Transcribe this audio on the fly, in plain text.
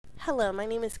Hello, my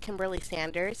name is Kimberly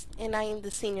Sanders, and I am the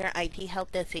Senior IT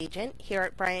Help Desk Agent here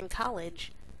at Bryan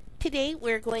College. Today,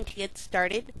 we're going to get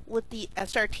started with the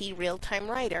SRT Real-Time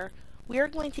Writer. We are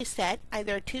going to set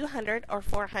either a 200 or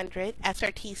 400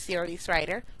 SRT series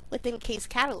writer within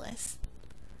caseCATalyst.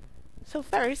 So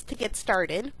first, to get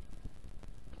started,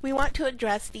 we want to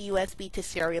address the USB to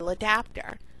serial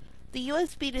adapter. The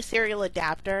USB to serial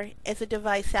adapter is a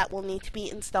device that will need to be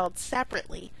installed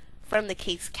separately from the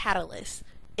caseCATalyst.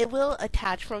 It will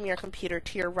attach from your computer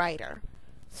to your writer.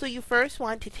 So you first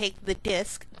want to take the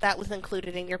disk that was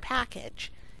included in your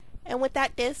package. And with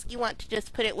that disk, you want to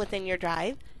just put it within your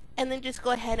drive and then just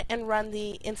go ahead and run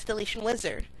the installation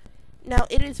wizard. Now,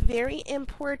 it is very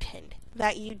important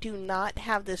that you do not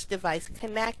have this device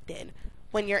connected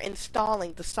when you're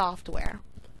installing the software.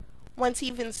 Once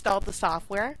you've installed the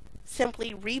software,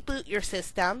 simply reboot your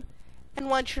system, and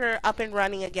once you're up and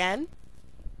running again,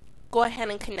 go ahead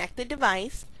and connect the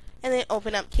device and then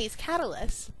open up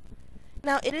caseCATalyst.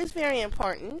 Now, it is very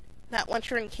important that once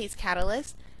you're in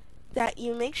caseCATalyst that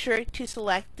you make sure to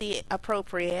select the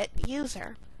appropriate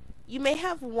user. You may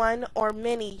have one or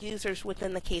many users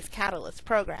within the caseCATalyst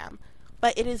program,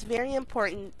 but it is very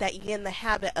important that you get in the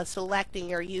habit of selecting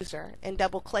your user and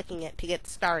double-clicking it to get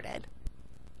started.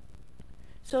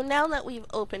 So now that we've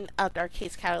opened up our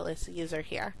caseCATalyst user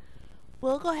here,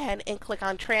 we'll go ahead and click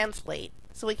on Translate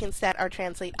so we can set our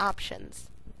translate options.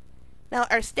 Now,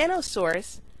 our steno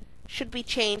source should be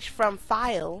changed from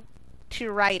file to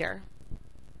writer.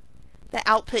 The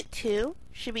output to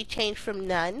should be changed from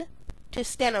none to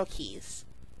steno keys.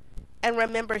 And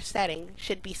remember setting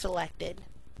should be selected.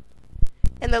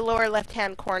 In the lower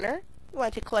left-hand corner, you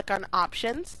want to click on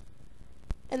Options,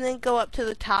 and then go up to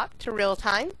the top to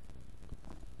Real-Time,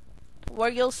 where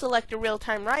you'll select a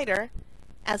real-time writer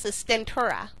as a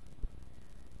stentura.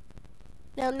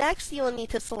 Now next you will need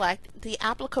to select the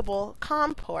applicable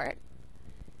COM port.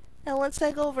 Now once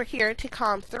I go over here to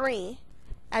COM 3,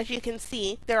 as you can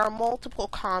see there are multiple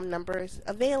COM numbers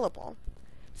available.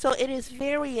 So it is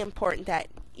very important that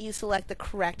you select the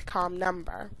correct COM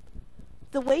number.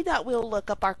 The way that we'll look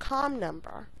up our COM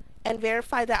number and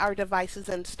verify that our device is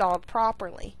installed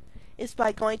properly is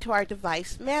by going to our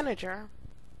device manager.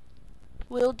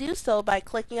 We'll do so by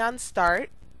clicking on Start,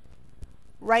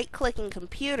 right-clicking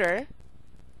Computer,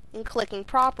 and clicking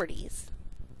Properties.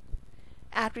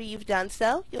 After you've done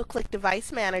so, you'll click Device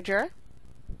Manager,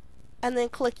 and then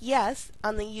click Yes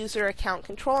on the User Account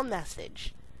Control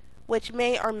message, which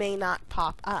may or may not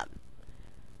pop up.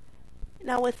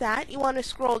 Now with that, you want to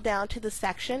scroll down to the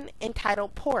section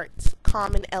entitled Ports,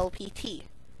 COM and LPT,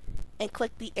 and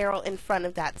click the arrow in front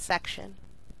of that section.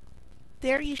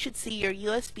 There you should see your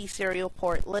USB serial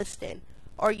port listed,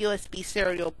 or USB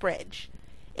serial bridge.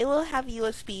 It will have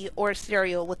USB or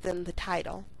serial within the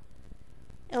title.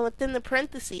 And within the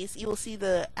parentheses, you will see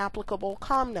the applicable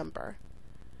COM number.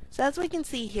 So as we can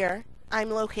see here, I'm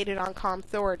located on COM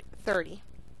 30.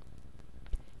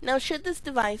 Now should this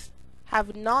device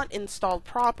have not installed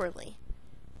properly,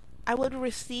 I would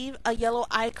receive a yellow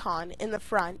icon in the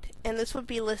front, and this would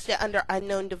be listed under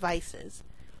Unknown Devices,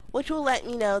 which will let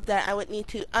me know that I would need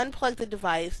to unplug the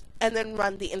device and then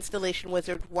run the installation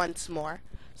wizard once more,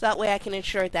 so that way I can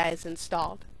ensure that it's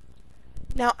installed.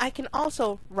 Now I can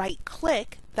also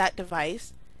right-click that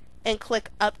device and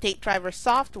click Update Driver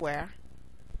Software,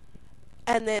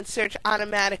 and then search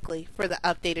automatically for the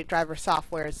updated driver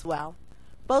software as well.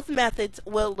 Both methods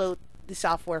will load the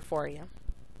software for you.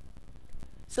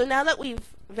 So now that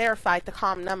we've verified the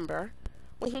COM number,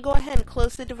 we can go ahead and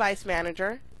close the Device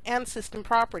Manager and System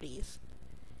Properties.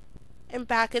 And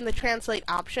back in the Translate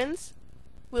options,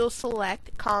 we'll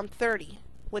select COM 30,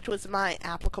 which was my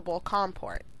applicable COM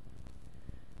port.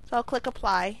 So I'll click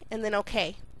Apply and then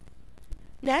OK.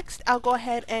 Next, I'll go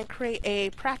ahead and create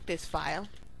a practice file,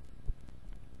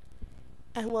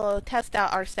 and we'll test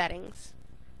out our settings.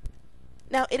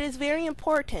 Now, it is very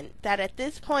important that at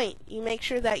this point you make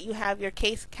sure that you have your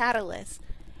caseCATalyst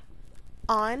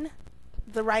on,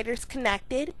 the writers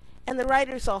connected, and the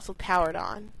writers also powered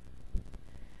on.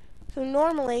 So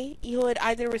normally you would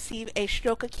either receive a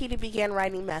stroke a key to begin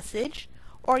writing message,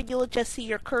 or you'll just see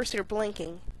your cursor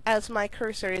blinking, as my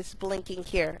cursor is blinking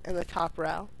here in the top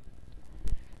row.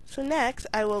 So next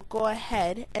I will go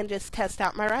ahead and just test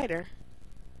out my writer.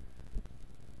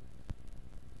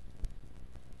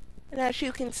 And as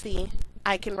you can see,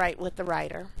 I can write with the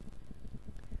writer.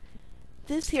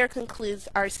 This here concludes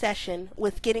our session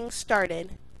with getting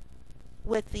started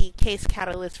with the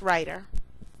caseCATalyst writer.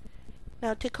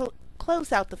 Now to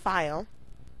close out the file,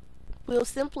 we'll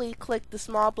simply click the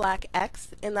small black X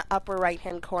in the upper right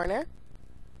hand corner,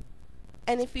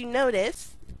 and if you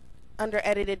notice, under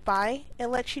Edited By, it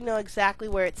lets you know exactly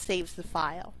where it saves the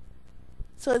file.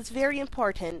 So it's very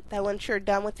important that once you're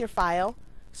done with your file,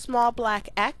 small black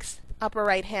X, upper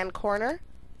right hand corner,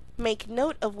 make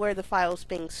note of where the file is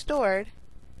being stored,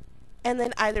 and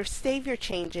then either save your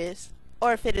changes,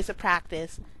 or if it is a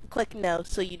practice, click No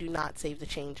so you do not save the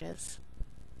changes.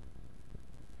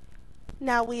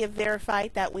 Now we have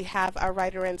verified that we have our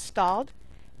writer installed,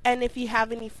 and if you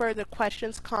have any further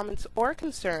questions, comments, or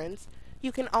concerns,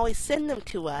 you can always send them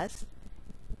to us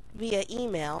via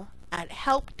email at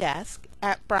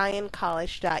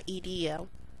helpdesk@bryancollege.edu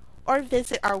or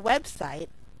visit our website,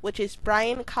 which is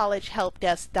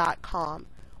bryancollegehelpdesk.com,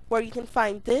 where you can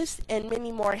find this and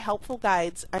many more helpful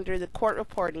guides under the court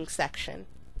reporting section.